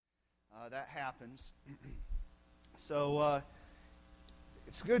that happens. So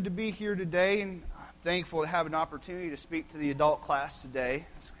it's good to be here today, and I'm thankful to have an opportunity to speak to the adult class today.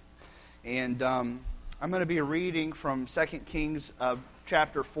 And I'm going to be reading from 2 Kings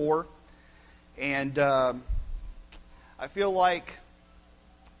chapter 4. And I feel like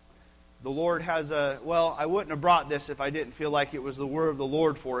the Lord has I wouldn't have brought this if I didn't feel like it was the word of the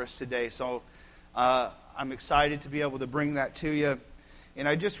Lord for us today. So I'm excited to be able to bring that to you. And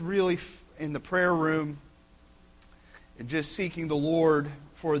I just really, in the prayer room, just seeking the Lord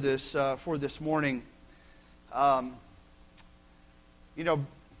for this morning. I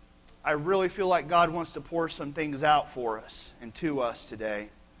really feel like God wants to pour some things out for us and to us today.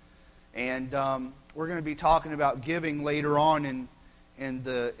 And we're going to be talking about giving later on in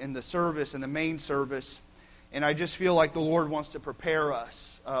the service, in the main service. And I just feel like the Lord wants to prepare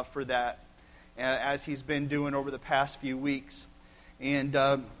us for that, as He's been doing over the past few weeks. And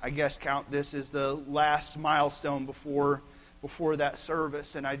I guess count this as the last milestone before that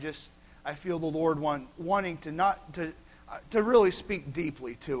service. And I feel the Lord wanting to really speak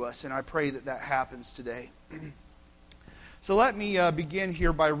deeply to us. And I pray that happens today. So let me begin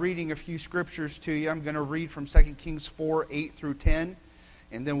here by reading a few scriptures to you. I'm going to read from 2 Kings 4, 8 through 10.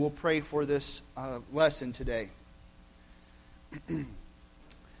 And then we'll pray for this lesson today. And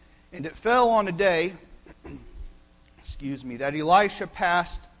it fell on a day, that Elisha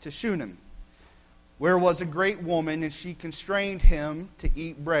passed to Shunem, where was a great woman, and she constrained him to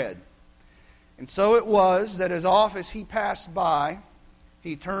eat bread. And so it was that as oft as he passed by,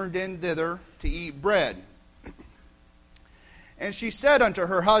 he turned in thither to eat bread. And she said unto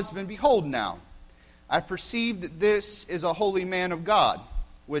her husband, Behold now, I perceive that this is a holy man of God,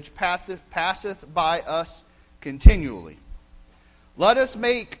 which passeth by us continually. Let us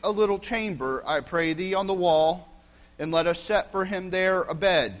make a little chamber, I pray thee, on the wall, and let us set for him there a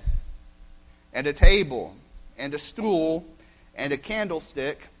bed, and a table, and a stool, and a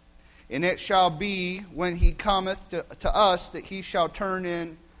candlestick. And it shall be, when he cometh to us, that he shall turn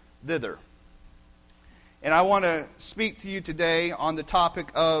in thither. And I want to speak to you today on the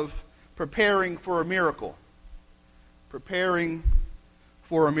topic of preparing for a miracle. Preparing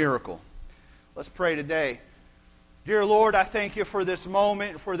for a miracle. Let's pray today. Dear Lord, I thank you for this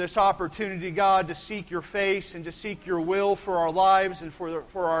moment, for this opportunity, God, to seek your face and to seek your will for our lives and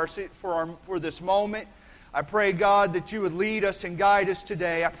for this moment. I pray, God, that you would lead us and guide us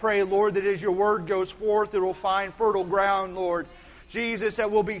today. I pray, Lord, that as your word goes forth, it will find fertile ground, Lord. Jesus, that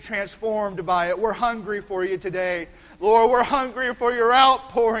we'll be transformed by it. We're hungry for you today. Lord, we're hungry for your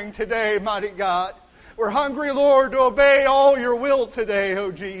outpouring today, mighty God. We're hungry, Lord, to obey all your will today, oh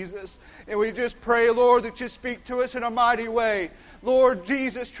Jesus. And we just pray, Lord, that you speak to us in a mighty way. Lord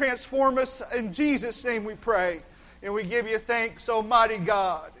Jesus, transform us. In Jesus' name we pray. And we give you thanks, oh mighty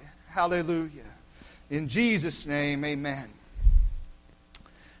God. Hallelujah. In Jesus' name, amen.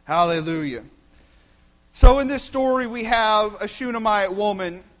 Hallelujah. So in this story we have a Shunammite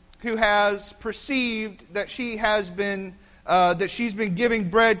woman who has perceived that she's been giving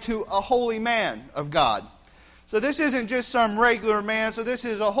bread to a holy man of God. So this isn't just some regular man, so this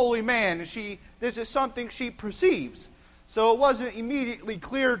is a holy man, and this is something she perceives. So it wasn't immediately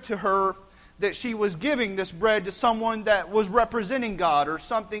clear to her that she was giving this bread to someone that was representing God,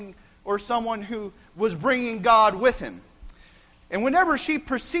 or someone who was bringing God with him. And whenever she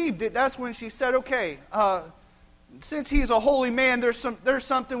perceived it, that's when she said, okay, since he's a holy man, there's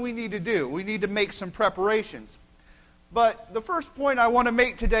something we need to do. We need to make some preparations. But the first point I want to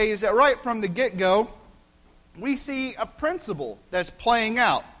make today is that right from the get-go, we see a principle that's playing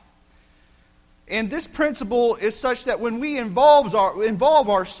out. And this principle is such that when we involve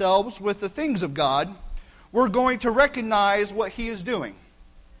ourselves with the things of God, we're going to recognize what He is doing.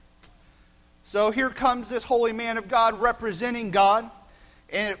 So here comes this holy man of God representing God.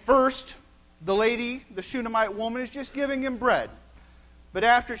 And at first, the lady, the Shunammite woman, is just giving him bread. But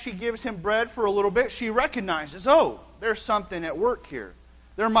after she gives him bread for a little bit, she recognizes, oh, there's something at work here.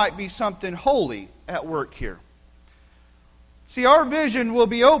 There might be something holy at work here. See, our vision will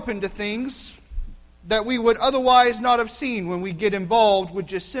be open to things that we would otherwise not have seen when we get involved with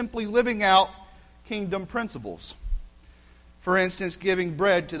just simply living out kingdom principles. For instance, giving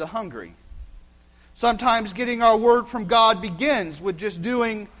bread to the hungry. Sometimes getting our word from God begins with just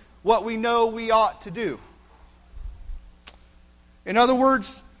doing what we know we ought to do. In other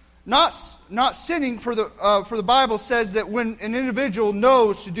words, not sinning, for the Bible says that when an individual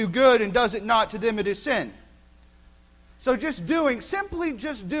knows to do good and does it not, to them it is sin. So simply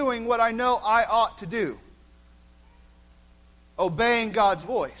just doing what I know I ought to do, obeying God's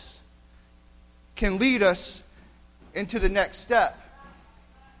voice, can lead us into the next step.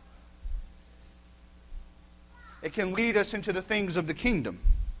 It can lead us into the things of the kingdom.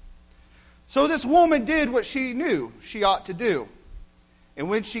 So this woman did what she knew she ought to do. And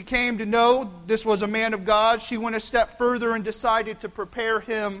when she came to know this was a man of God, she went a step further and decided to prepare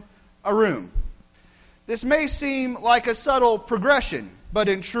him a room. This may seem like a subtle progression, but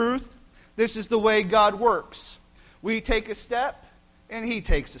in truth, this is the way God works. We take a step, and He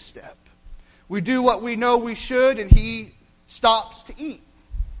takes a step. We do what we know we should, and He stops to eat.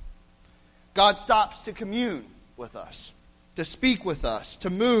 God stops to commune with us, to speak with us, to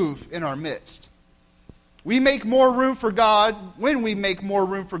move in our midst. We make more room for God. When we make more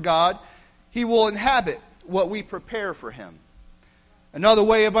room for God, He will inhabit what we prepare for Him. Another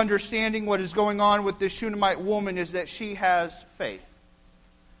way of understanding what is going on with this Shunammite woman is that she has faith.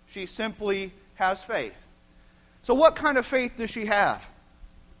 She simply has faith. So what kind of faith does she have?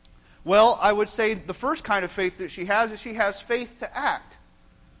 Well, I would say the first kind of faith that she has is she has faith to act.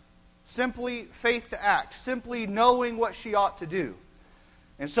 Simply faith to act. Simply knowing what she ought to do.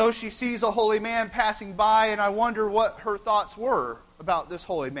 And so she sees a holy man passing by, and I wonder what her thoughts were about this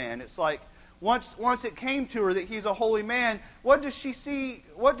holy man. It's like, once it came to her that he's a holy man, what does she see?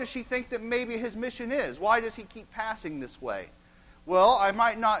 What does she think that maybe his mission is? Why does he keep passing this way? Well, I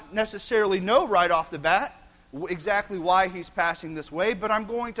might not necessarily know right off the bat exactly why he's passing this way, but I'm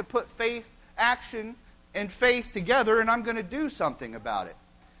going to put faith, action, and faith together, and I'm going to do something about it.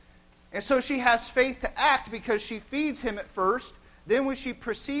 And so she has faith to act because she feeds him at first. Then when she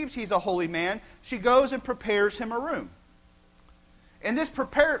perceives he's a holy man, she goes and prepares him a room. And this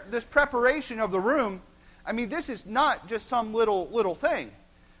preparation of the room, I mean, this is not just some little thing.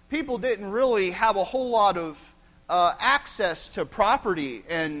 People didn't really have a whole lot of access to property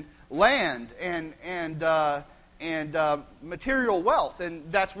and land and material wealth.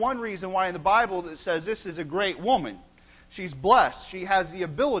 And that's one reason why in the Bible it says this is a great woman. She's blessed. She has the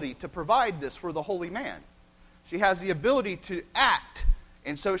ability to provide this for the holy man. She has the ability to act.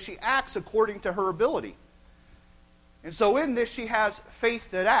 And so she acts according to her ability. And so in this she has faith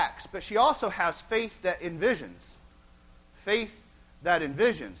that acts, but she also has faith that envisions. Faith that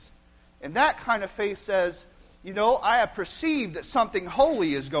envisions. And that kind of faith says, you know, I have perceived that something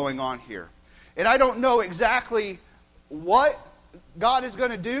holy is going on here. And I don't know exactly what God is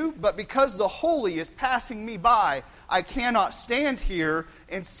going to do, but because the holy is passing me by, I cannot stand here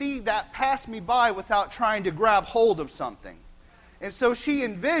and see that pass me by without trying to grab hold of something. And so she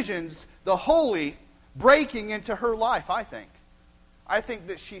envisions the holy breaking into her life, I think. I think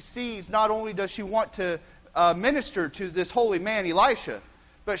that she sees, not only does she want to minister to this holy man, Elisha,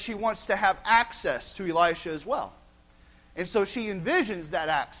 but she wants to have access to Elisha as well. And so she envisions that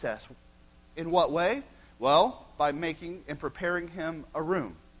access. In what way? Well, by making and preparing him a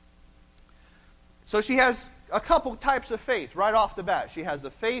room. So she has a couple types of faith right off the bat. She has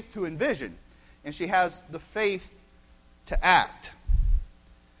the faith to envision, and she has the faith to act.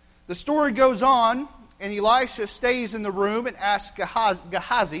 The story goes on, and Elisha stays in the room and asks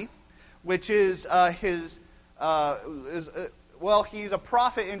Gehazi, which is he's a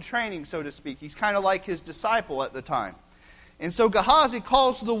prophet in training, so to speak. He's kind of like his disciple at the time. And so Gehazi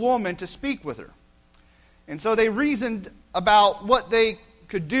calls the woman to speak with her. And so they reasoned about what they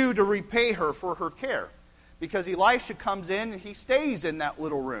could do to repay her for her care. Because Elisha comes in and he stays in that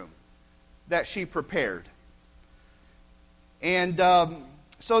little room that she prepared. And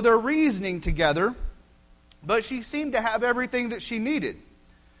so they're reasoning together, but she seemed to have everything that she needed.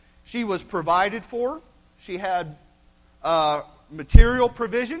 She was provided for. She had material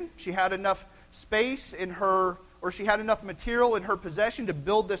provision. She had enough space in her, or she had enough material in her possession to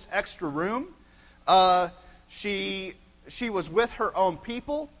build this extra room. She was with her own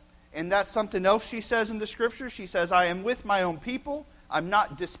people, and that's something else she says in the Scripture. She says, I am with my own people. I'm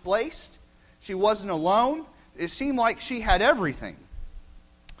not displaced. She wasn't alone. It seemed like she had everything.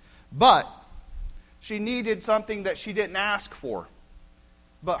 But she needed something that she didn't ask for,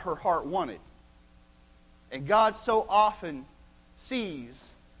 but her heart wanted. And God so often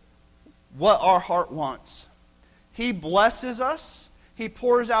sees what our heart wants. He blesses us. He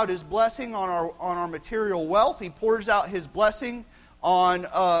pours out His blessing on our material wealth. He pours out His blessing on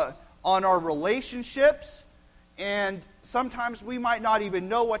our relationships. And sometimes we might not even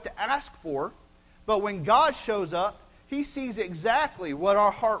know what to ask for. But when God shows up, He sees exactly what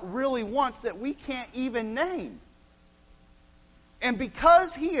our heart really wants that we can't even name. And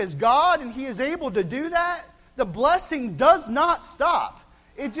because He is God and He is able to do that, the blessing does not stop.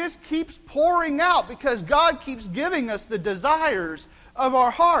 It just keeps pouring out because God keeps giving us the desires of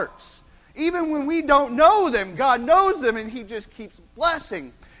our hearts. Even when we don't know them, God knows them, and He just keeps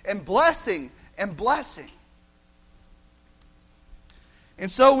blessing and blessing and blessing.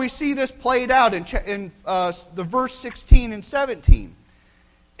 And so we see this played out in the verse 16 and 17.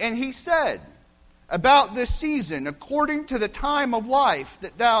 And he said, about this season, according to the time of life,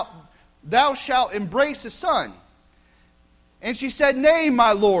 that thou shalt embrace a son. And she said, Nay,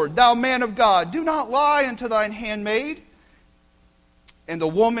 my lord, thou man of God, do not lie unto thine handmaid. And the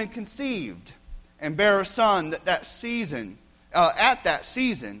woman conceived and bare a son at that season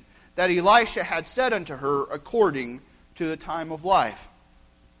that Elisha had said unto her, according to the time of life.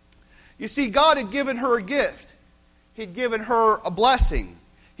 You see, God had given her a gift. He'd given her a blessing.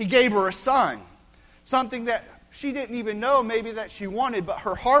 He gave her a son. Something that she didn't even know maybe that she wanted, but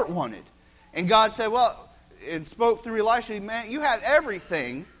her heart wanted. And God said, well, and spoke through Elisha, man, you have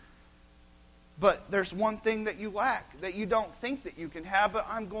everything, but there's one thing that you lack, that you don't think that you can have, but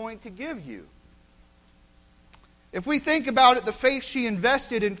I'm going to give you. If we think about it, the faith she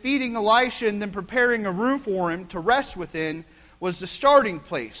invested in feeding Elisha and then preparing a room for him to rest within was the starting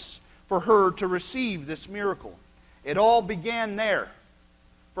place for her to receive this miracle. It all began there.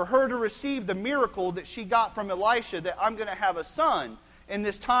 For her to receive the miracle that she got from Elisha, that I'm going to have a son in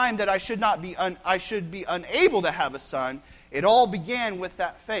this time that I should be unable to have a son, it all began with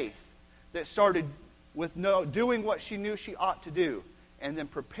that faith that started with doing what she knew she ought to do, and then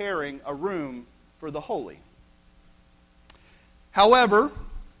preparing a room for the holy. However,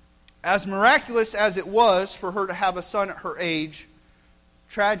 as miraculous as it was for her to have a son at her age,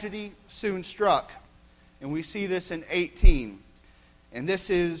 tragedy soon struck. And we see this in 18. And this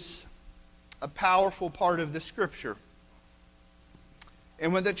is a powerful part of the Scripture.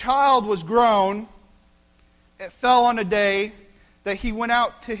 And when the child was grown, it fell on a day that he went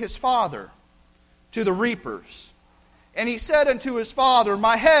out to his father, to the reapers. And he said unto his father,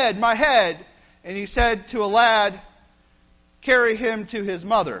 My head, my head. And he said to a lad, Carry him to his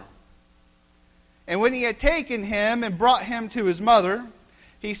mother. And when he had taken him and brought him to his mother,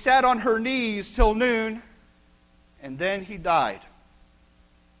 he sat on her knees till noon, and then he died.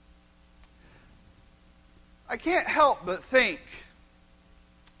 I can't help but think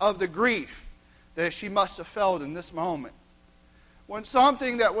of the grief that she must have felt in this moment, when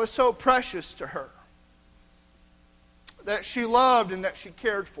something that was so precious to her, that she loved and that she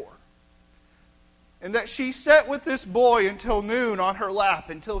cared for, and that she sat with this boy until noon on her lap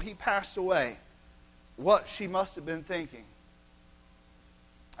until he passed away, what she must have been thinking.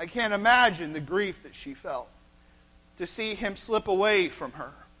 I can't imagine the grief that she felt to see him slip away from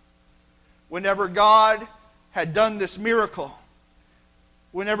her. Whenever God had done this miracle,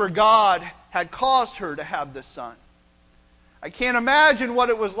 whenever God had caused her to have this son. I can't imagine what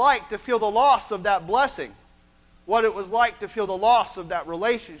it was like to feel the loss of that blessing, what it was like to feel the loss of that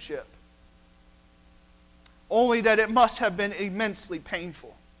relationship. Only that it must have been immensely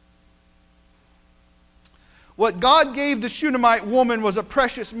painful. What God gave the Shunammite woman was a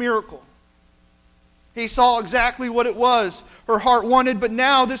precious miracle. He saw exactly what it was her heart wanted, but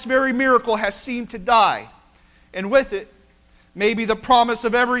now this very miracle has seemed to die. And with it, maybe the promise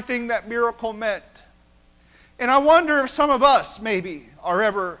of everything that miracle meant. And I wonder if some of us maybe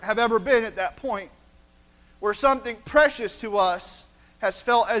have ever been at that point where something precious to us has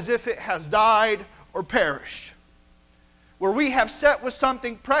felt as if it has died or perished. Where we have sat with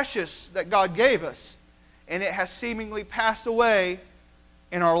something precious that God gave us, and it has seemingly passed away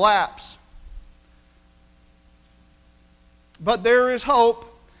in our laps. But there is hope,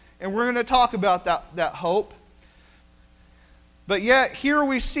 and we're going to talk about that hope. But yet, here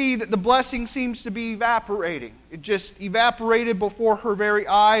we see that the blessing seems to be evaporating. It just evaporated before her very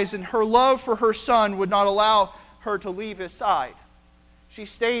eyes, and her love for her son would not allow her to leave his side. She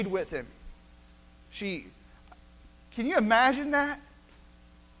stayed with him. Can you imagine that?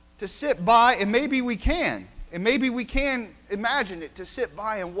 To sit by, and maybe we can imagine it, to sit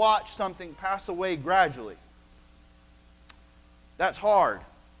by and watch something pass away gradually. That's hard,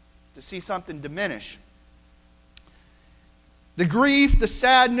 to see something diminish. The grief, the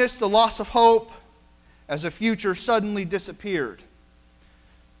sadness, the loss of hope as a future suddenly disappeared.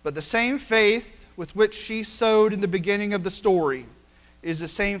 But the same faith with which she sowed in the beginning of the story is the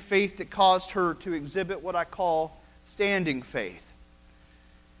same faith that caused her to exhibit what I call standing faith.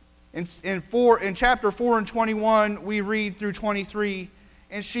 In chapter 4 and 21, we read through 23,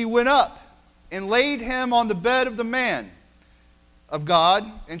 And she went up and laid him on the bed of the man of God,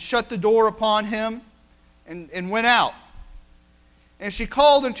 and shut the door upon him, and went out. And she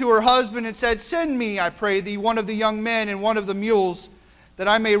called unto her husband and said, Send me, I pray thee, one of the young men and one of the mules, that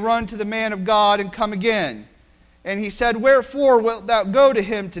I may run to the man of God and come again. And he said, Wherefore wilt thou go to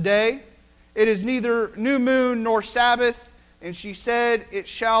him today? It is neither new moon nor Sabbath. And she said, It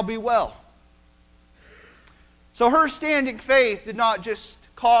shall be well. So her standing faith did not just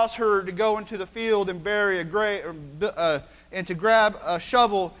cause her to go into the field and bury a grave, and to grab a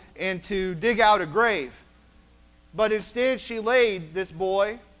shovel and to dig out a grave. But instead she laid this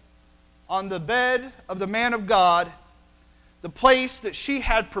boy on the bed of the man of God, the place that she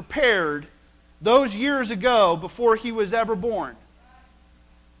had prepared those years ago before he was ever born.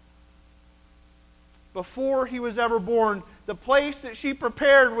 Before he was ever born, the place that she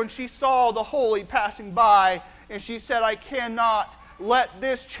prepared when she saw the holy passing by, and she said, I cannot let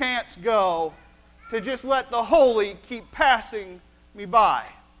this chance go to just let the holy keep passing me by.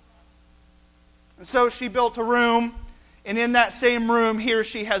 And so she built a room, and in that same room here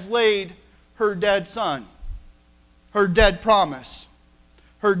she has laid her dead son, her dead promise,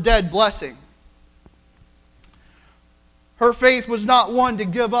 her dead blessing. Her faith was not one to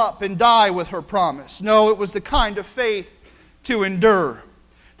give up and die with her promise. No, it was the kind of faith to endure.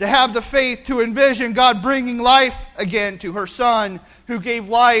 To have the faith to envision God bringing life again to her son, who gave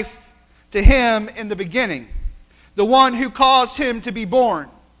life to him in the beginning, the one who caused him to be born.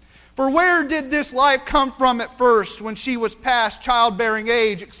 For where did this life come from at first when she was past childbearing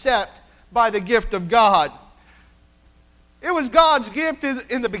age, except by the gift of God? It was God's gift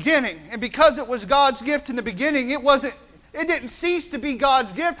in the beginning, and because it was God's gift in the beginning, it didn't cease to be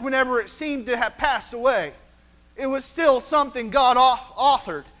God's gift whenever it seemed to have passed away. It was still something God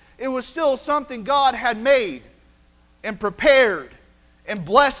authored. It was still something God had made and prepared and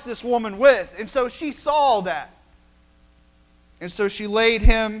blessed this woman with. And so she saw that. And so she laid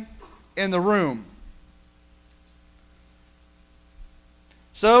him in the room.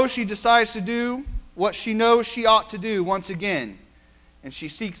 So she decides to do what she knows she ought to do once again. And she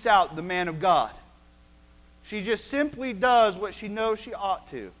seeks out the man of God. She just simply does what she knows she ought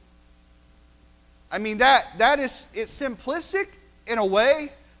to. I mean, it's simplistic in a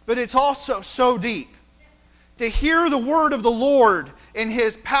way, but it's also so deep. To hear the word of the Lord and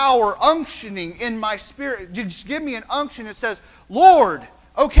His power unctioning in my spirit, just give me an unction that says, Lord,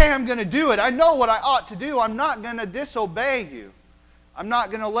 okay, I'm going to do it. I know what I ought to do. I'm not going to disobey you. I'm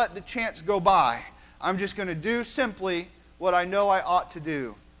not going to let the chance go by. I'm just going to do simply what I know I ought to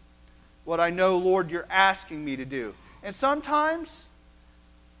do. What I know, Lord, you're asking me to do. And sometimes,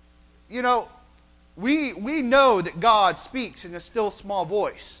 we know that God speaks in a still small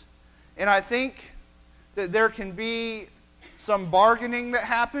voice. And I think that there can be some bargaining that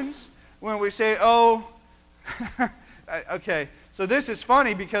happens when we say, okay, so this is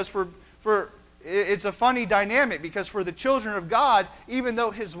funny because it's a funny dynamic, because for the children of God, even though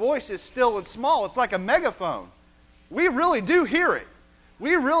His voice is still and small, it's like a megaphone. We really do hear it.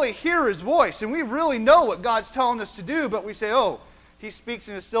 We really hear His voice, and we really know what God's telling us to do, but we say, He speaks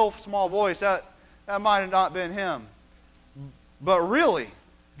in a still small voice. That might have not been Him. But really,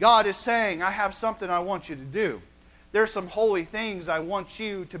 God is saying, I have something I want you to do. There's some holy things I want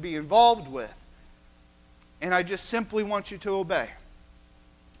you to be involved with. And I just simply want you to obey.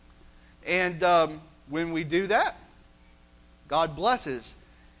 And when we do that, God blesses.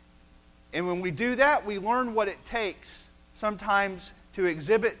 And when we do that, we learn what it takes sometimes to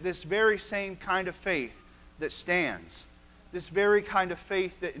exhibit this very same kind of faith that stands. This very kind of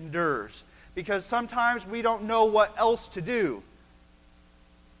faith that endures. Because sometimes we don't know what else to do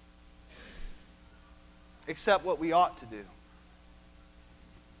except what we ought to do.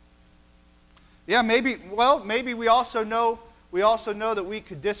 Yeah, maybe we also know that we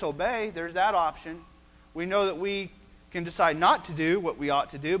could disobey. There's that option. We know that we can decide not to do what we ought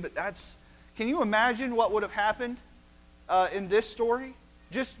to do, but can you imagine what would have happened in this story?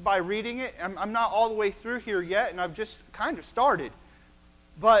 Just by reading it. I'm not all the way through here yet, and I've just kind of started.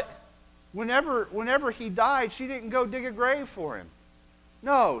 But whenever he died, she didn't go dig a grave for him.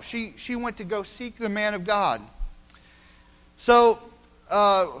 No, she went to go seek the man of God. So,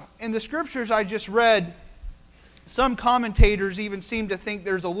 in the scriptures I just read, some commentators even seem to think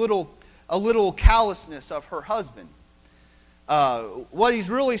there's a little callousness of her husband. What he's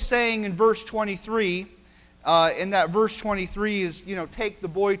really saying in verse 23, in that verse 23 is, take the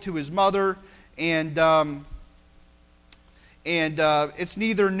boy to his mother, and it's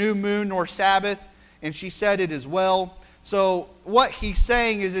neither new moon nor Sabbath, and she said it as well. So what he's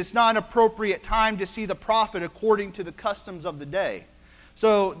saying is it's not an appropriate time to see the prophet according to the customs of the day.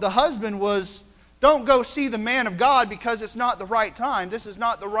 So the husband don't go see the man of God because it's not the right time. This is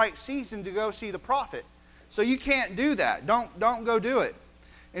not the right season to go see the prophet. So you can't do that. Don't go do it.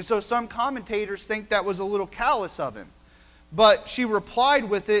 And so some commentators think that was a little callous of him. But she replied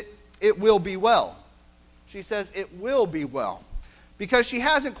with it will be well. She says, it will be well. Because she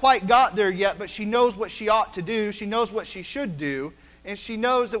hasn't quite got there yet, but she knows what she ought to do. She knows what she should do. And she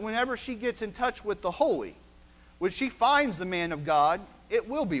knows that whenever she gets in touch with the holy, when she finds the man of God, it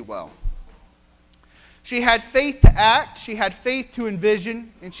will be well. She had faith to act, she had faith to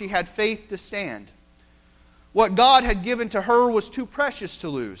envision, and she had faith to stand. What God had given to her was too precious to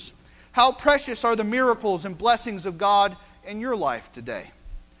lose. How precious are the miracles and blessings of God in your life today?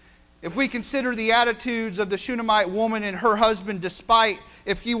 If we consider the attitudes of the Shunammite woman and her husband, despite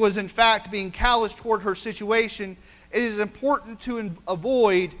if he was in fact being callous toward her situation, it is important to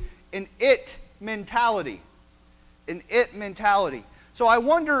avoid an it mentality. An it mentality. So I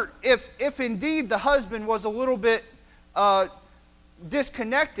wonder if indeed the husband was a little bit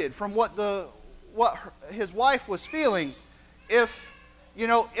disconnected from what his wife was feeling. If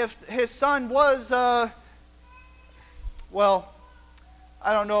his son was, well,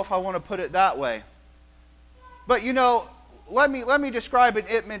 I don't know if I want to put it that way. But let me describe an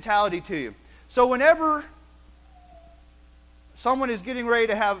it mentality to you. So whenever someone is getting ready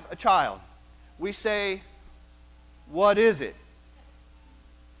to have a child, we say, what is it?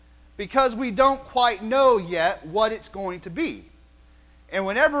 Because we don't quite know yet what it's going to be. And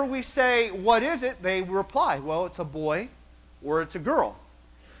whenever we say, what is it? They reply, well, it's a boy or it's a girl.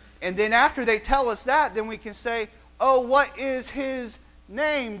 And then after they tell us that, then we can say, oh, what is his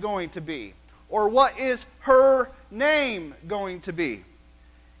name going to be? Or what is her name going to be?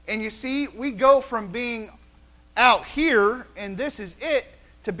 And you see, we go from being out here, and this is it,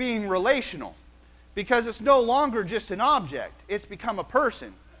 to being relational. Because it's no longer just an object. It's become a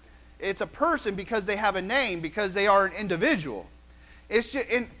person. It's a person because they have a name, because they are an individual.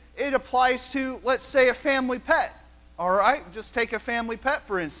 It applies to, let's say, a family pet. All right? Just take a family pet,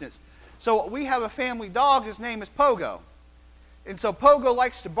 for instance. So we have a family dog. His name is Pogo. And so Pogo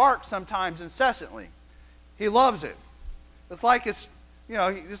likes to bark sometimes incessantly. He loves it. It's like his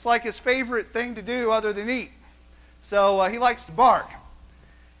favorite thing to do other than eat. So he likes to bark.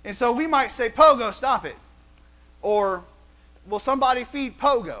 And so we might say, Pogo, stop it. Or, will somebody feed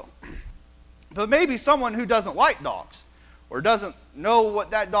Pogo? But maybe someone who doesn't like dogs or doesn't know what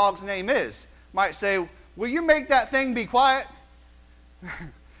that dog's name is might say, will you make that thing be quiet?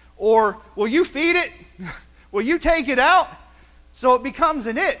 Or, will you feed it? Will you take it out? So it becomes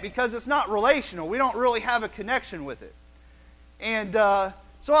an it because it's not relational. We don't really have a connection with it. And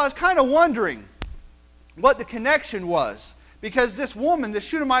so I was kind of wondering what the connection was. Because this woman, this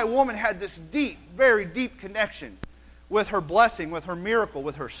Shunammite woman, had this deep, very deep connection with her blessing, with her miracle,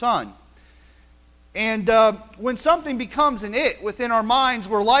 with her son. And when something becomes an it within our minds,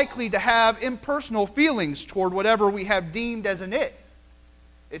 we're likely to have impersonal feelings toward whatever we have deemed as an it.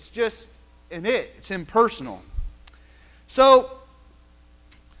 It's just an it. It's impersonal. So,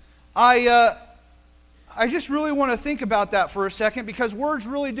 I just really want to think about that for a second, because words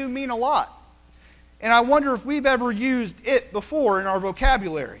really do mean a lot. And I wonder if we've ever used it before in our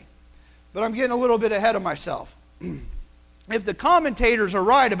vocabulary. But I'm getting a little bit ahead of myself. If the commentators are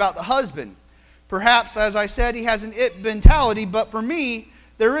right about the husband, perhaps, as I said, he has an it mentality, but for me,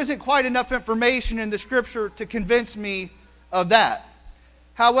 there isn't quite enough information in the Scripture to convince me of that.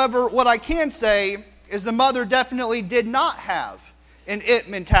 However, what I can say is the mother definitely did not have an it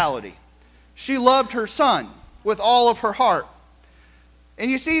mentality. She loved her son with all of her heart. And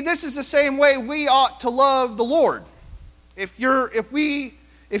you see, this is the same way we ought to love the Lord. If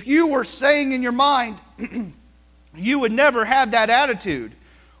you were saying in your mind, you would never have that attitude,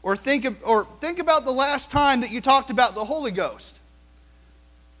 or think about the last time that you talked about the Holy Ghost,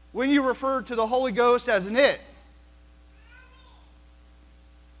 when you referred to the Holy Ghost as an it.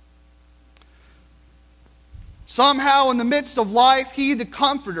 Somehow in the midst of life, He, the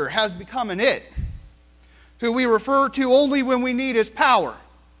Comforter, has become an it, who we refer to only when we need His power.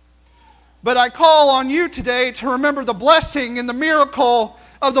 But I call on you today to remember the blessing and the miracle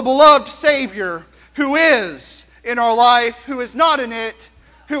of the beloved Savior, who is in our life, who is not an it,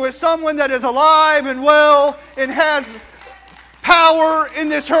 who is someone that is alive and well and has power in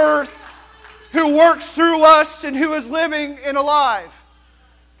this earth, who works through us and who is living and alive.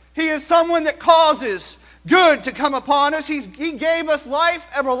 He is someone that causes good to come upon us. He gave us life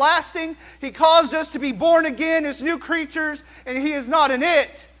everlasting. He caused us to be born again as new creatures. And He is not an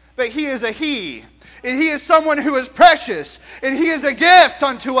it, but He is a He. And He is someone who is precious. And He is a gift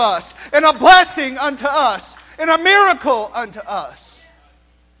unto us, and a blessing unto us, and a miracle unto us.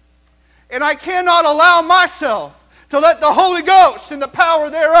 And I cannot allow myself to let the Holy Ghost and the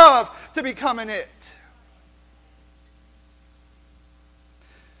power thereof to become an it.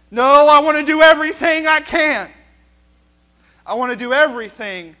 No, I want to do everything I can. I want to do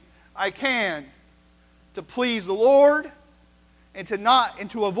everything I can to please the Lord and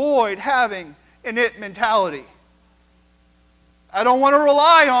to avoid having an it mentality. I don't want to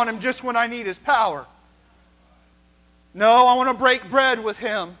rely on Him just when I need His power. No, I want to break bread with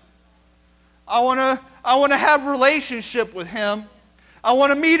Him. I want to have a relationship with Him. I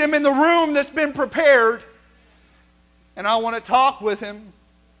want to meet Him in the room that's been prepared. And I want to talk with Him.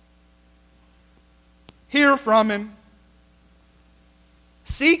 Hear from Him.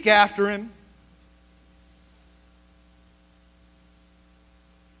 Seek after Him.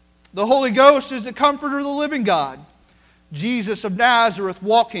 The Holy Ghost is the comforter of the living God. Jesus of Nazareth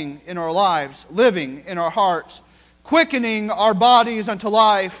walking in our lives, living in our hearts, quickening our bodies unto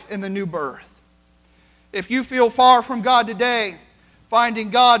life in the new birth. If you feel far from God today, finding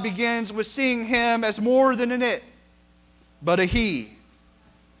God begins with seeing Him as more than an it, but a He,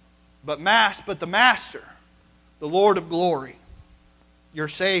 but the Master, the Lord of glory, your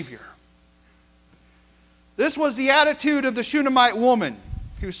Savior. This was the attitude of the Shunammite woman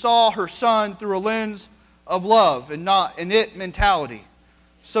who saw her son through a lens of love and not an it mentality.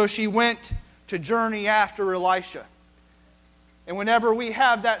 So she went to journey after Elisha. And whenever we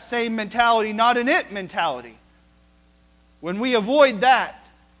have that same mentality, not an it mentality, when we avoid that,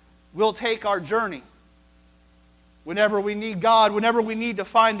 we'll take our journey. Whenever we need God, whenever we need to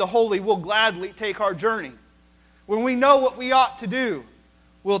find the holy, we'll gladly take our journey. When we know what we ought to do,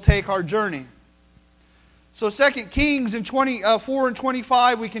 we'll take our journey. So 2 Kings in 4 and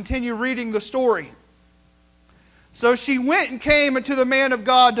 25, we continue reading the story. So she went and came unto the man of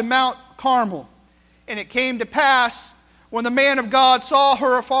God to Mount Carmel. And it came to pass, when the man of God saw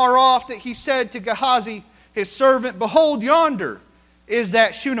her afar off, that he said to Gehazi, his servant, Behold, yonder is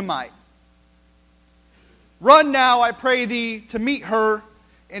that Shunammite. Run now, I pray thee, to meet her,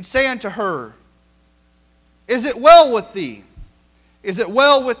 and say unto her, Is it well with thee? Is it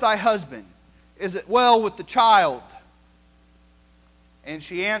well with thy husband? Is it well with the child? And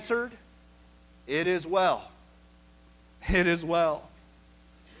she answered, It is well. It is well.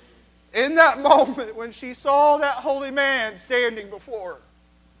 In that moment, when she saw that holy man standing before her,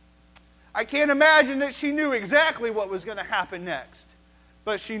 I can't imagine that she knew exactly what was going to happen next.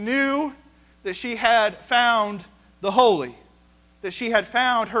 But she knew that she had found the holy, that she had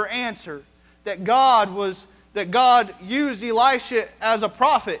found her answer, that God used Elisha as a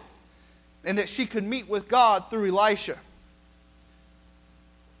prophet, and that she could meet with God through Elisha.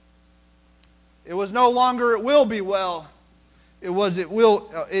 It was no longer it will be well.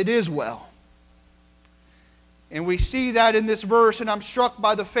 It is well. And we see that in this verse, and I'm struck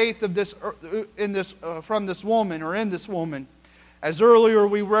by the faith of this in this woman. As earlier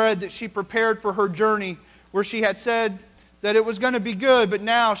we read that she prepared for her journey, where she had said that it was going to be good, but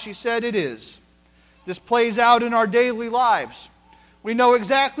now she said it is. This plays out in our daily lives. We know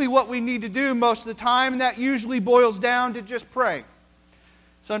exactly what we need to do most of the time, and that usually boils down to just pray.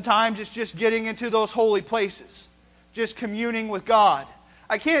 Sometimes it's just getting into those holy places, just communing with God.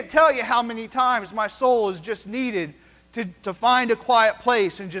 I can't tell you how many times my soul has just needed to find a quiet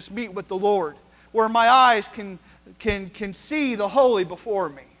place and just meet with the Lord, where my eyes can see the holy before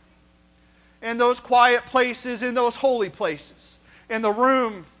me. In those quiet places, in those holy places, in the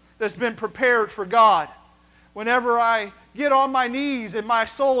room that's been prepared for God. Whenever I get on my knees and my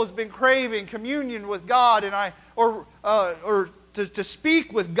soul has been craving communion with God, and to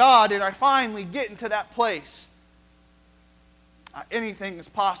speak with God, and I finally get into that place, anything is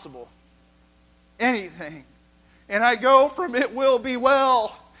possible. Anything. And I go from it will be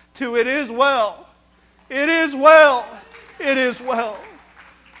well to it is well. It is well. It is well.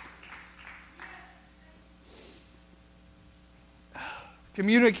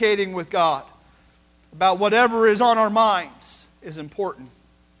 Communicating with God about whatever is on our minds is important.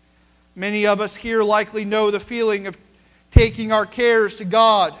 Many of us here likely know the feeling of taking our cares to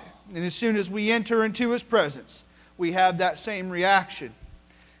God, and as soon as we enter into His presence, we have that same reaction.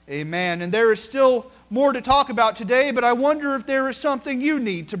 Amen. And there is still more to talk about today, but I wonder if there is something you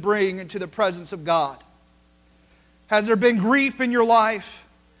need to bring into the presence of God. Has there been grief in your life?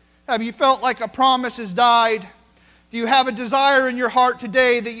 Have you felt like a promise has died? Do you have a desire in your heart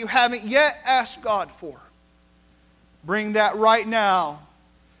today that you haven't yet asked God for? Bring that right now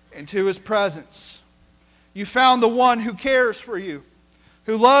into His presence. You found the one who cares for you,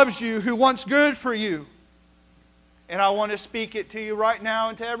 who loves you, who wants good for you. And I want to speak it to you right now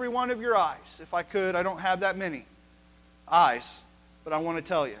into every one of your eyes. If I could, I don't have that many eyes, but I want to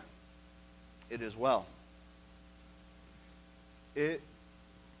tell you, it is well. It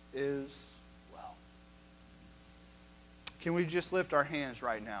is well. Can we just lift our hands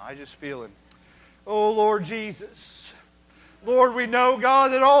right now? I just feel Him. Oh, Lord Jesus, Lord, we know,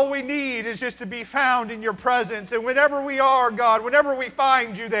 God, that all we need is just to be found in your presence. And whenever we are, God, whenever we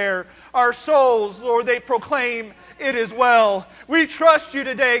find you there, our souls, Lord, they proclaim it is well. We trust you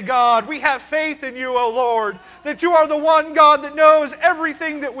today, God. We have faith in you, O Lord, that you are the one, God, that knows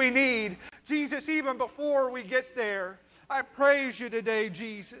everything that we need. Jesus, even before we get there, I praise you today,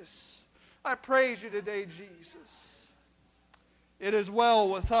 Jesus. I praise you today, Jesus. It is well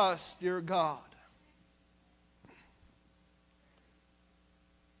with us, dear God.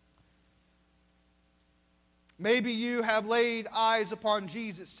 Maybe you have laid eyes upon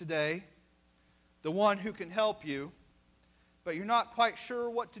Jesus today, the one who can help you, but you're not quite sure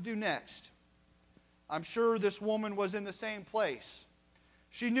what to do next. I'm sure this woman was in the same place.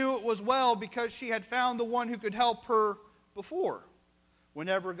 She knew it was well because she had found the one who could help her before,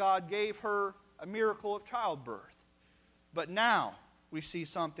 whenever God gave her a miracle of childbirth. But now we see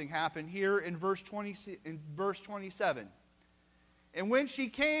something happen here in verse 27. And when she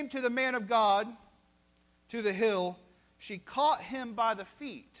came to the man of God, to the hill, she caught him by the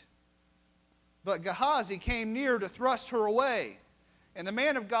feet. But Gehazi came near to thrust her away. And the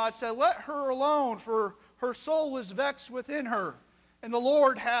man of God said, Let her alone, for her soul is vexed within her, and the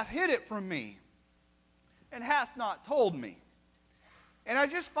Lord hath hid it from me, and hath not told me. And I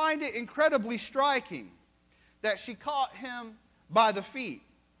just find it incredibly striking that she caught him by the feet.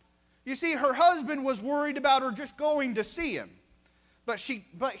 You see, her husband was worried about her just going to see him. But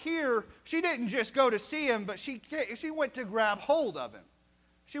here, she didn't just go to see him, but she went to grab hold of him.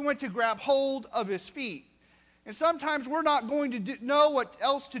 She went to grab hold of his feet. And sometimes we're not going to know what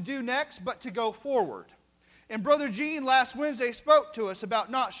else to do next, but to go forward. And Brother Gene last Wednesday spoke to us about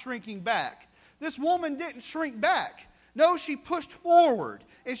not shrinking back. This woman didn't shrink back. No, she pushed forward,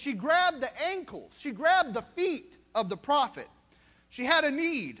 and she grabbed the ankles. She grabbed the feet of the prophet. She had a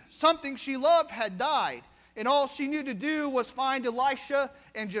need. Something she loved had died. And all she knew to do was find Elisha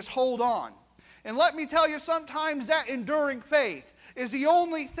and just hold on. And let me tell you, sometimes that enduring faith is the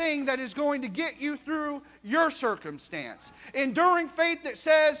only thing that is going to get you through your circumstance. Enduring faith that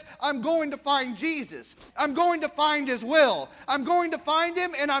says, I'm going to find Jesus. I'm going to find His will. I'm going to find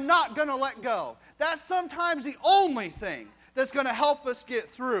Him, and I'm not going to let go. That's sometimes the only thing that's going to help us get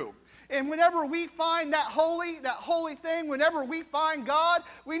through. And whenever we find that holy thing, whenever we find God,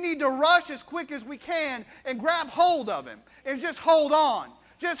 we need to rush as quick as we can and grab hold of Him and just hold on.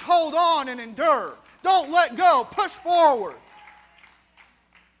 Just hold on and endure. Don't let go. Push forward.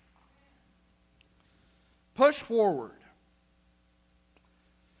 Push forward.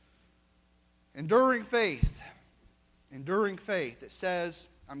 Enduring faith. Enduring faith that says,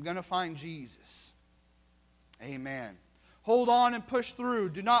 I'm going to find Jesus. Amen. Hold on and push through.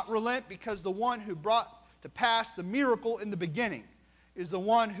 Do not relent, because the one who brought to pass the miracle in the beginning is the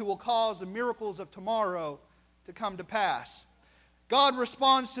one who will cause the miracles of tomorrow to come to pass. God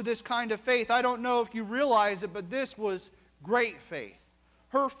responds to this kind of faith. I don't know if you realize it, but this was great faith.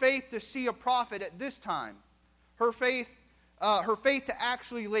 Her faith to see a prophet at this time, her faith to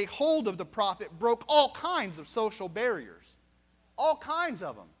actually lay hold of the prophet broke all kinds of social barriers. All kinds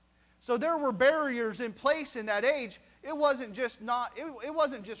of them. So there were barriers in place in that age. It wasn't just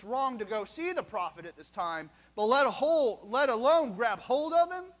wrong to go see the prophet at this time, but let alone grab hold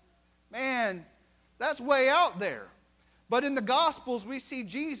of him. Man, that's way out there. But in the Gospels, we see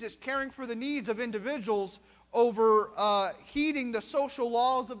Jesus caring for the needs of individuals over heeding the social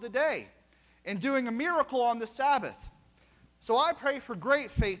laws of the day and doing a miracle on the Sabbath. So I pray for great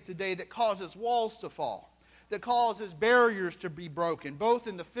faith today that causes walls to fall, that causes barriers to be broken, both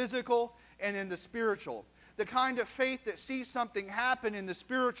in the physical and in the spiritual. The kind of faith that sees something happen in the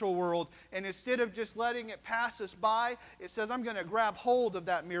spiritual world, and instead of just letting it pass us by, it says, I'm going to grab hold of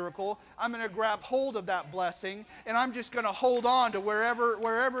that miracle. I'm going to grab hold of that blessing, and I'm just going to hold on to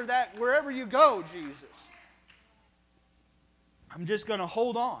wherever you go, Jesus. I'm just going to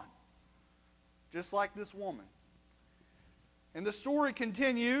hold on, just like this woman. And the story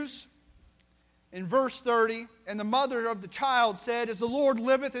continues in verse 30, and the mother of the child said, As the Lord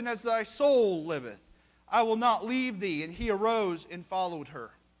liveth and as thy soul liveth, I will not leave thee. And he arose and followed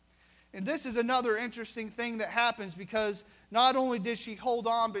her. And this is another interesting thing that happens, because not only did she hold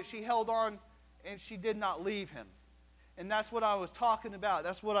on, but she held on and she did not leave him. And that's what I was talking about.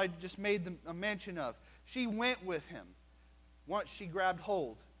 That's what I just made a mention of. She went with him once she grabbed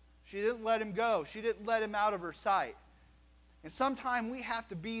hold. She didn't let him go. She didn't let him out of her sight. And sometimes we have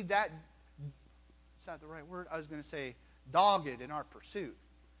to be that, is that the right word? I was going to say dogged in our pursuit.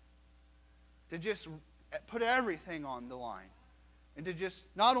 To just put everything on the line. And to just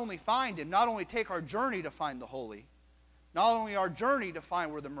not only find Him, not only take our journey to find the holy, not only our journey to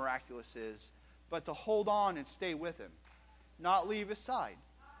find where the miraculous is, but to hold on and stay with Him. not leave His side.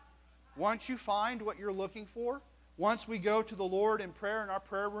 Once you find what you're looking for, once we go to the Lord in prayer in our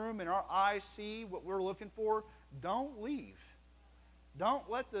prayer room and our eyes see what we're looking for, don't leave. Don't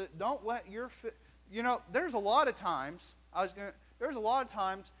let your, there's a lot of times,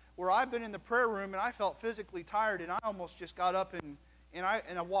 where I've been in the prayer room and I felt physically tired and I almost just got up and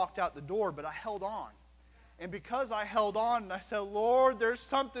I walked out the door, but I held on. And because I held on and I said, Lord, there's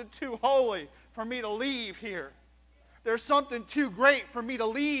something too holy for me to leave here. There's something too great for me to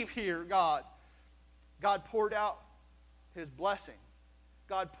leave here, God. God poured out His blessing.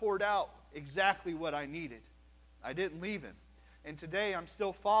 God poured out exactly what I needed. I didn't leave Him. And today I'm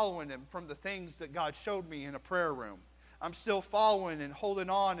still following Him from the things that God showed me in a prayer room. I'm still following and holding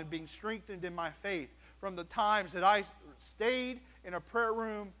on and being strengthened in my faith from the times that I stayed in a prayer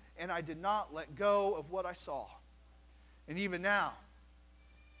room and I did not let go of what I saw. And even now,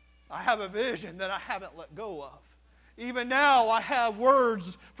 I have a vision that I haven't let go of. Even now, I have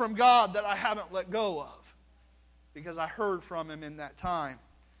words from God that I haven't let go of because I heard from Him in that time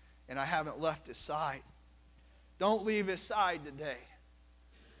and I haven't left His side. Don't leave His side today.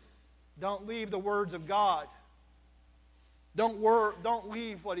 Don't leave the words of God. Don't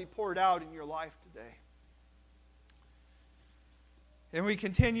leave what He poured out in your life today. And we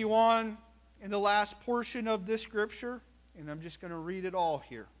continue on in the last portion of this scripture, and I'm just going to read it all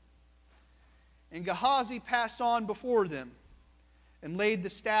here. And Gehazi passed on before them, and laid the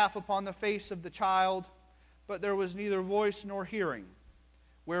staff upon the face of the child, but there was neither voice nor hearing.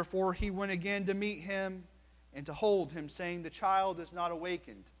 Wherefore he went again to meet him, and to hold him, saying, the child is not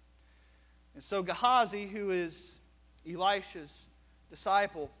awakened. And so Gehazi, who is Elisha's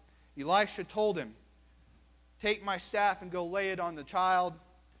disciple, Elisha told him, take my staff and go lay it on the child.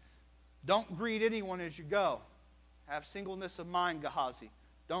 Don't greet anyone as you go. Have singleness of mind, Gehazi.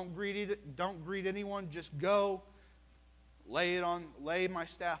 Don't greet anyone. Just go lay my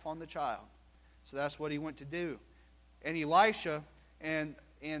staff on the child. So that's what he went to do. And Elisha and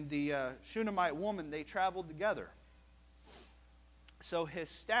the Shunammite woman, they traveled together. So his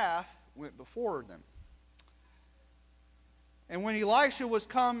staff went before them. And when Elisha was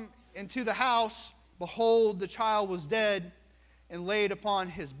come into the house, behold, the child was dead and laid upon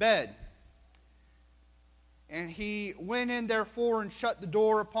his bed. And he went in therefore and shut the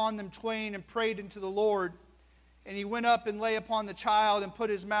door upon them twain and prayed unto the Lord. And he went up and lay upon the child and put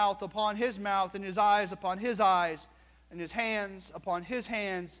his mouth upon his mouth and his eyes upon his eyes and his hands upon his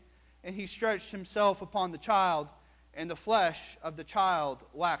hands. And he stretched himself upon the child, and the flesh of the child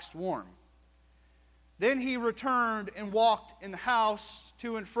waxed warm. Then he returned and walked in the house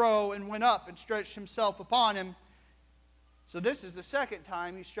to and fro and went up and stretched himself upon him. So this is the second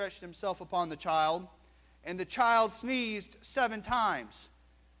time he stretched himself upon the child. And the child sneezed 7 times,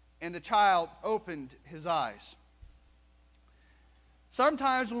 and the child opened his eyes.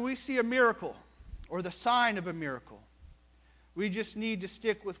 Sometimes when we see a miracle or the sign of a miracle, we just need to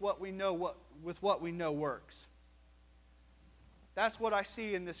stick with what we know works. That's what I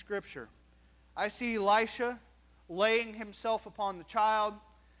see in this scripture. I see Elisha laying himself upon the child,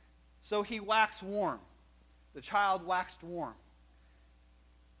 so he waxed warm. The child waxed warm.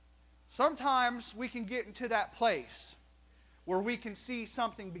 Sometimes we can get into that place where we can see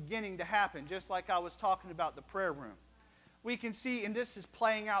something beginning to happen, just like I was talking about the prayer room. We can see, and this is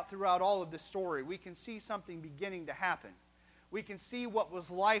playing out throughout all of this story, we can see something beginning to happen. We can see what was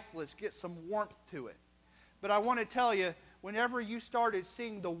lifeless get some warmth to it. But I want to tell you, whenever you started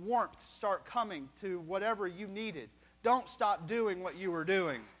seeing the warmth start coming to whatever you needed, don't stop doing what you were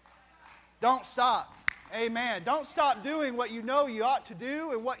doing. Don't stop. Amen. Don't stop doing what you know you ought to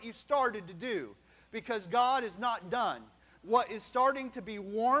do and what you started to do, because God is not done. What is starting to be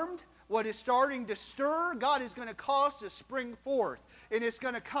warmed, what is starting to stir, God is going to cause to spring forth, and it's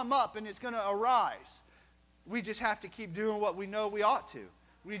going to come up and it's going to arise. We just have to keep doing what we know we ought to.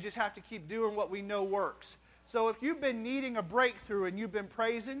 We just have to keep doing what we know works. So if you've been needing a breakthrough and you've been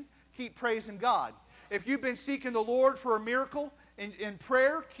praising, keep praising God. If you've been seeking the Lord for a miracle in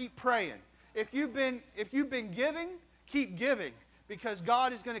prayer, keep praying. If you've been giving, keep giving, because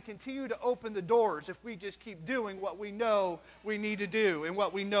God is going to continue to open the doors if we just keep doing what we know we need to do and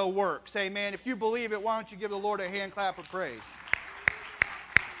what we know works. Amen. If you believe it, why don't you give the Lord a hand clap of praise?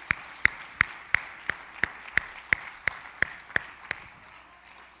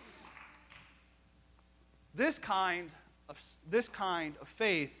 This kind of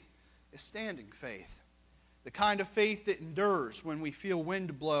faith is standing faith. The kind of faith that endures when we feel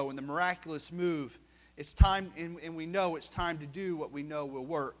wind blow and the miraculous move. It's time, and we know it's time to do what we know will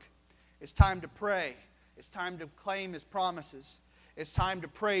work. It's time to pray. It's time to claim His promises. It's time to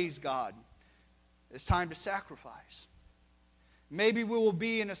praise God. It's time to sacrifice. Maybe we will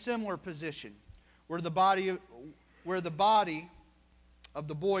be in a similar position where the body of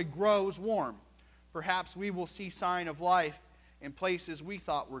the boy grows warm. Perhaps we will see sign of life in places we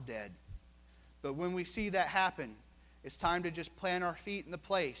thought were dead. But when we see that happen, it's time to just plant our feet in the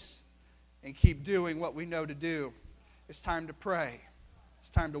place and keep doing what we know to do. It's time to pray. It's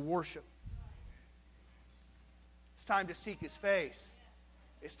time to worship. It's time to seek His face.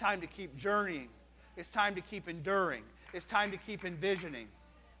 It's time to keep journeying. It's time to keep enduring. It's time to keep envisioning.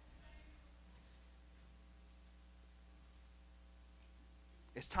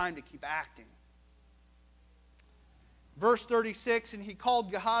 It's time to keep acting. Verse 36, and he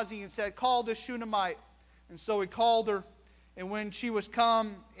called Gehazi and said, call the Shunammite. And so he called her, and when she was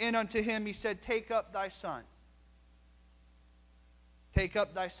come in unto him, he said, take up thy son. Take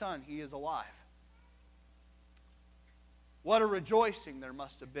up thy son, he is alive. What a rejoicing there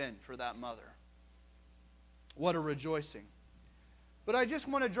must have been for that mother. What a rejoicing. But I just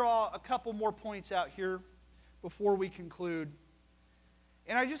want to draw a couple more points out here before we conclude.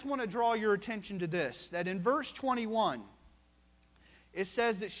 And I just want to draw your attention to this, that in verse 21, it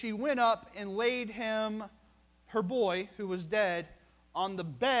says that she went up and laid him, her boy, who was dead, on the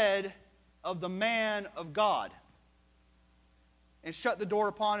bed of the man of God, and shut the door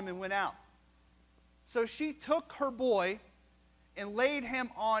upon him and went out. So she took her boy and laid him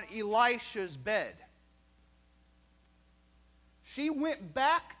on Elisha's bed. She went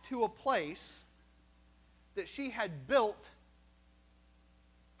back to a place that she had built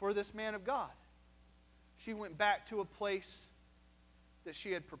for this man of God. She went back to a place that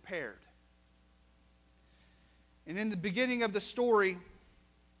she had prepared. And in the beginning of the story,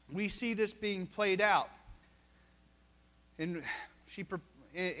 we see this being played out. And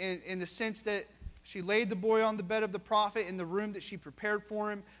in the sense that she laid the boy on the bed of the prophet in the room that she prepared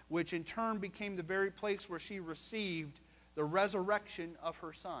for him, which in turn became the very place where she received the resurrection of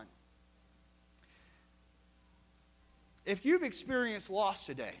her son. If you've experienced loss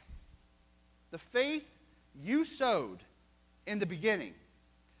today, the faith you sowed in the beginning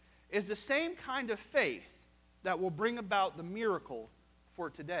is the same kind of faith that will bring about the miracle for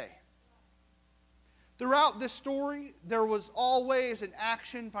today. Throughout this story, there was always an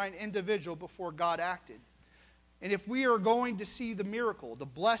action by an individual before God acted. And if we are going to see the miracle, the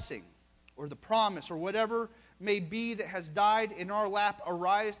blessing, or the promise, or whatever may be that has died in our lap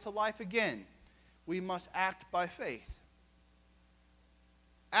arise to life again, we must act by faith.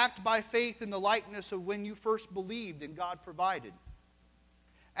 Act by faith in the likeness of when you first believed and God provided.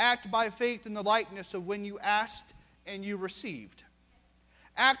 Act by faith in the likeness of when you asked and you received.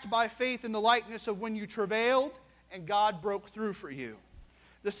 Act by faith in the likeness of when you travailed and God broke through for you.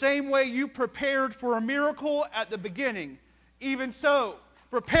 The same way you prepared for a miracle at the beginning, even so,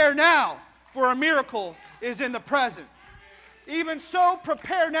 prepare now, for a miracle is in the present. Even so,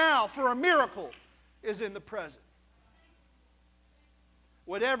 prepare now, for a miracle is in the present.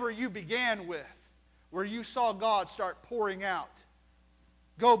 Whatever you began with, where you saw God start pouring out,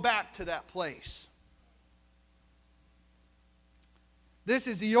 go back to that place. This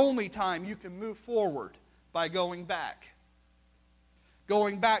is the only time you can move forward by going back.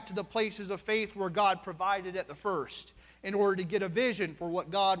 Going back to the places of faith where God provided at the first, in order to get a vision for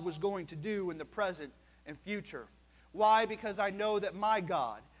what God was going to do in the present and future. Why? Because I know that my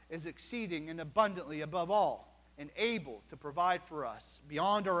God is exceeding and abundantly above all and able to provide for us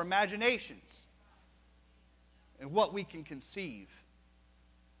beyond our imaginations and what we can conceive.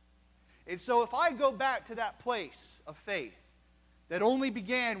 And so if I go back to that place of faith that only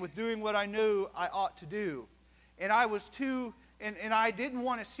began with doing what I knew I ought to do, and I was too... And I didn't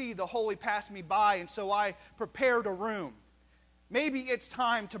want to see the holy pass me by, and so I prepared a room. Maybe it's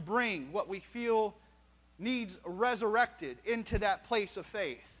time to bring what we feel needs resurrected into that place of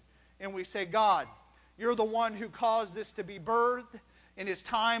faith. And we say, God, you're the one who caused this to be birthed, and it's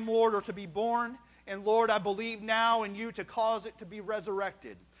time, Lord, or to be born. And Lord, I believe now in you to cause it to be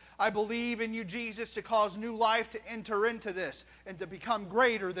resurrected. I believe in you, Jesus, to cause new life to enter into this and to become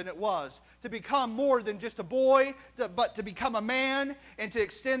greater than it was. To become more than just a boy, but to become a man and to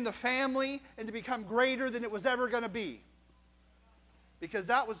extend the family and to become greater than it was ever going to be. Because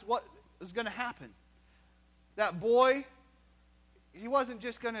that was what was going to happen. That boy, he wasn't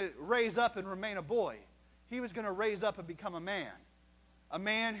just going to raise up and remain a boy. He was going to raise up and become a man. A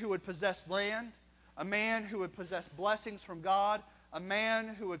man who would possess land. A man who would possess blessings from God. A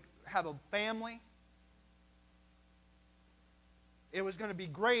man who would have a family. It was going to be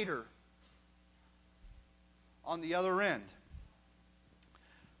greater on the other end.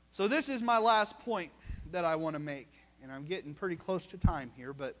 So this is my last point that I want to make. And I'm getting pretty close to time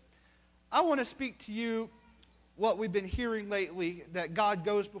here. But I want to speak to you what we've been hearing lately, that God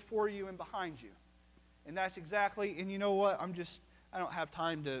goes before you and behind you. And that's exactly, and you know what, I don't have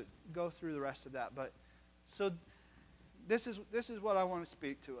time to go through the rest of that, but so this is what I want to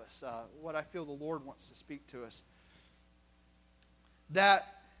speak to us, what I feel the Lord wants to speak to us. That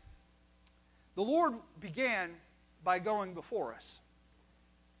the Lord began by going before us.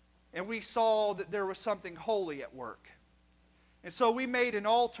 And we saw that there was something holy at work. And so we made an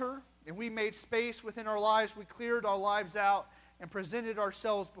altar, and we made space within our lives. We cleared our lives out and presented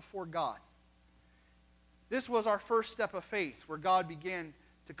ourselves before God. This was our first step of faith, where God began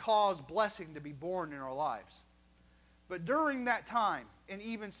to cause blessing to be born in our lives. But during that time, and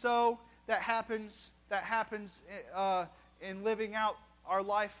even so, that happens in living out our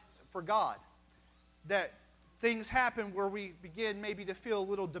life for God. That things happen where we begin maybe to feel a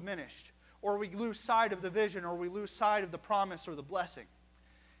little diminished, or we lose sight of the vision, or we lose sight of the promise or the blessing.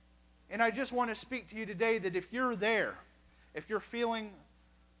 And I just want to speak to you today that if you're there, if you're feeling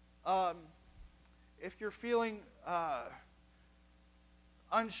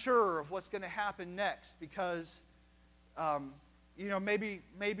unsure of what's going to happen next, because maybe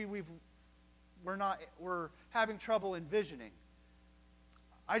we're having trouble envisioning.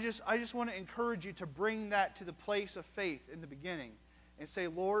 I just want to encourage you to bring that to the place of faith in the beginning and say,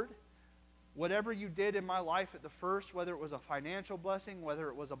 Lord, whatever you did in my life at the first, whether it was a financial blessing, whether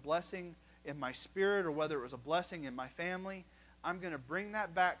it was a blessing in my spirit, or whether it was a blessing in my family, I'm going to bring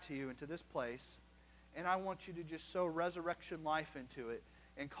that back to you into this place, and I want you to just sow resurrection life into it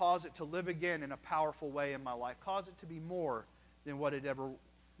and cause it to live again in a powerful way in my life. Cause it to be more than what it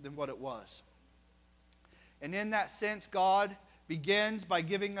was. And in that sense, God begins by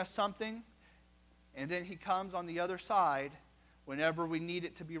giving us something, and then He comes on the other side whenever we need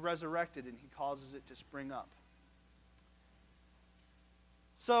it to be resurrected, and He causes it to spring up.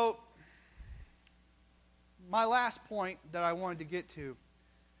 So, my last point that I wanted to get to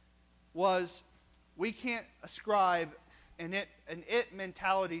was we can't ascribe an it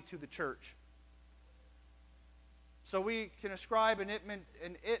mentality to the church. So we can ascribe an it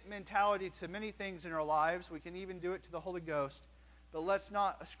mentality to many things in our lives. We can even do it to the Holy Ghost. But let's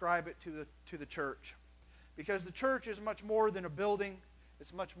not ascribe it to the church. Because the church is much more than a building.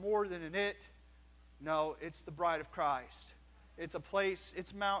 It's much more than an it. No, it's the bride of Christ. It's a place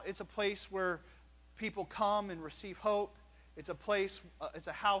where people come and receive hope. It's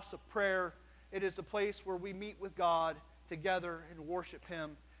a house of prayer. It is a place where we meet with God together and worship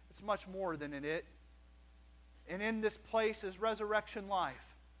Him. It's much more than an it. And in this place is resurrection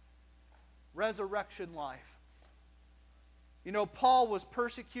life. Resurrection life. You know, Paul was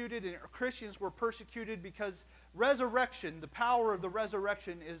persecuted, and Christians were persecuted because resurrection, the power of the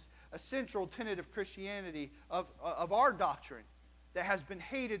resurrection, is a central tenet of Christianity, of our doctrine, that has been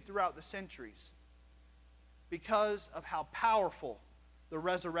hated throughout the centuries because of how powerful the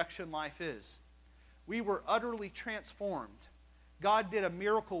resurrection life is. We were utterly transformed. God did a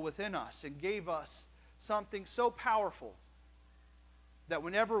miracle within us and gave us something so powerful that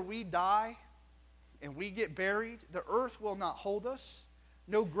whenever we die and we get buried, the earth will not hold us.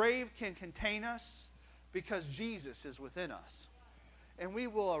 No grave can contain us, because Jesus is within us. And we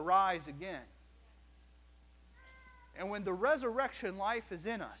will arise again. And when the resurrection life is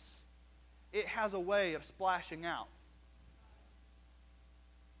in us, it has a way of splashing out.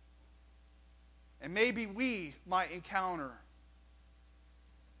 And maybe we might encounter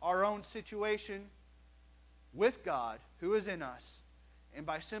our own situation with God, who is in us, and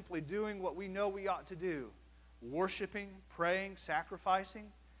by simply doing what we know we ought to do, worshiping, praying, sacrificing,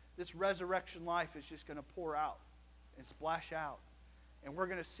 this resurrection life is just going to pour out and splash out. And we're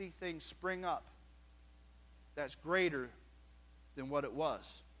going to see things spring up that's greater than what it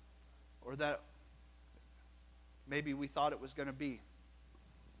was, or that maybe we thought it was going to be.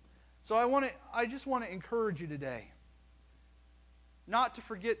 So I just want to encourage you today not to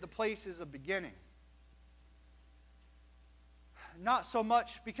forget the places of beginning. Not so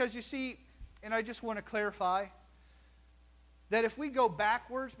much, because you see, and I just want to clarify, that if we go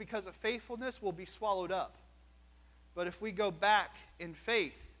backwards because of faithfulness, we'll be swallowed up. But if we go back in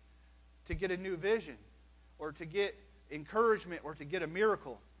faith to get a new vision, or to get encouragement, or to get a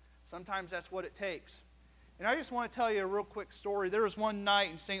miracle, sometimes that's what it takes. And I just want to tell you a real quick story. There was one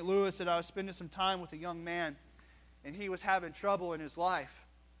night in St. Louis that I was spending some time with a young man, and he was having trouble in his life.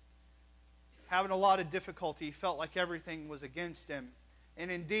 Having a lot of difficulty. He felt like everything was against him.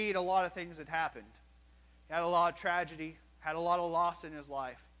 And indeed, a lot of things had happened. He had a lot of tragedy, had a lot of loss in his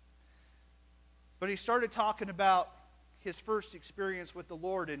life. But he started talking about his first experience with the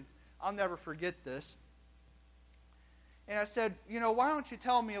Lord, and I'll never forget this. And I said, why don't you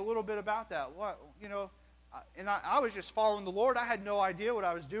tell me a little bit about that? I was just following the Lord. I had no idea what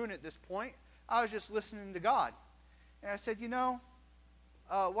I was doing at this point. I was just listening to God. And I said,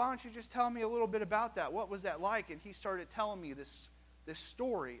 why don't you just tell me a little bit about that? What was that like? And he started telling me this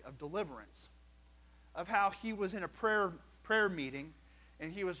story of deliverance, of how he was in a prayer meeting,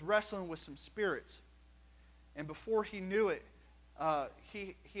 and he was wrestling with some spirits. And before he knew it,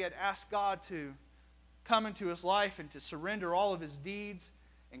 he had asked God to come into his life and to surrender all of his deeds,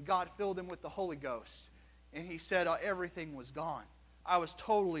 and God filled him with the Holy Ghost. And he said everything was gone. I was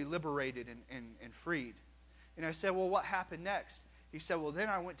totally liberated and freed. And I said, well, what happened next? He said, well, then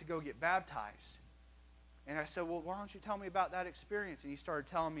I went to go get baptized. And I said, well, why don't you tell me about that experience? And he started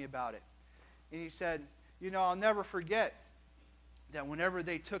telling me about it. And he said, I'll never forget that whenever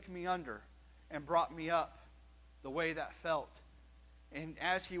they took me under and brought me up, the way that felt. And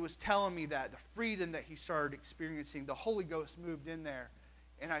as he was telling me that, the freedom that he started experiencing, the Holy Ghost moved in there.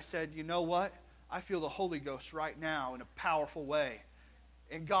 And I said, you know what? I feel the Holy Ghost right now in a powerful way.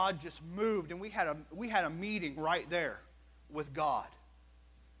 And God just moved, and we had a meeting right there with God,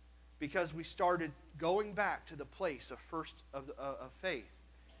 because we started going back to the place of faith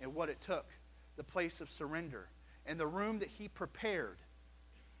and what it took, the place of surrender. And the room that he prepared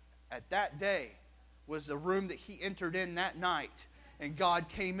at that day was the room that he entered in that night. And God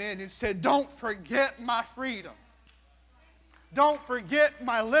came in and said, don't forget my freedom. Don't forget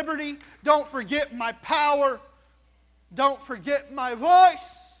my liberty. Don't forget my power. Don't forget my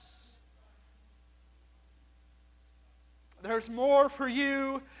voice. There's more for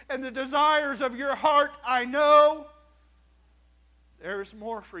you, and the desires of your heart I know. There's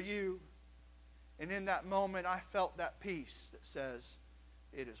more for you. And in that moment, I felt that peace that says,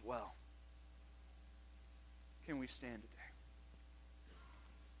 it is well. Can we stand today?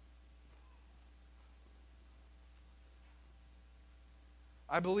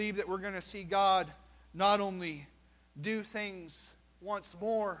 I believe that we're going to see God not only do things once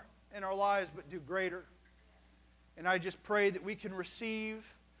more in our lives, but do greater. And I just pray that we can receive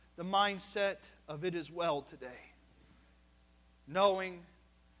the mindset of it as well today. Knowing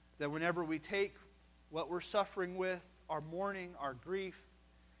that whenever we take what we're suffering with, our mourning, our grief,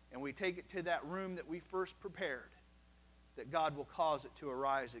 and we take it to that room that we first prepared, that God will cause it to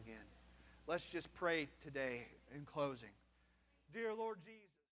arise again. Let's just pray today in closing. Dear Lord Jesus.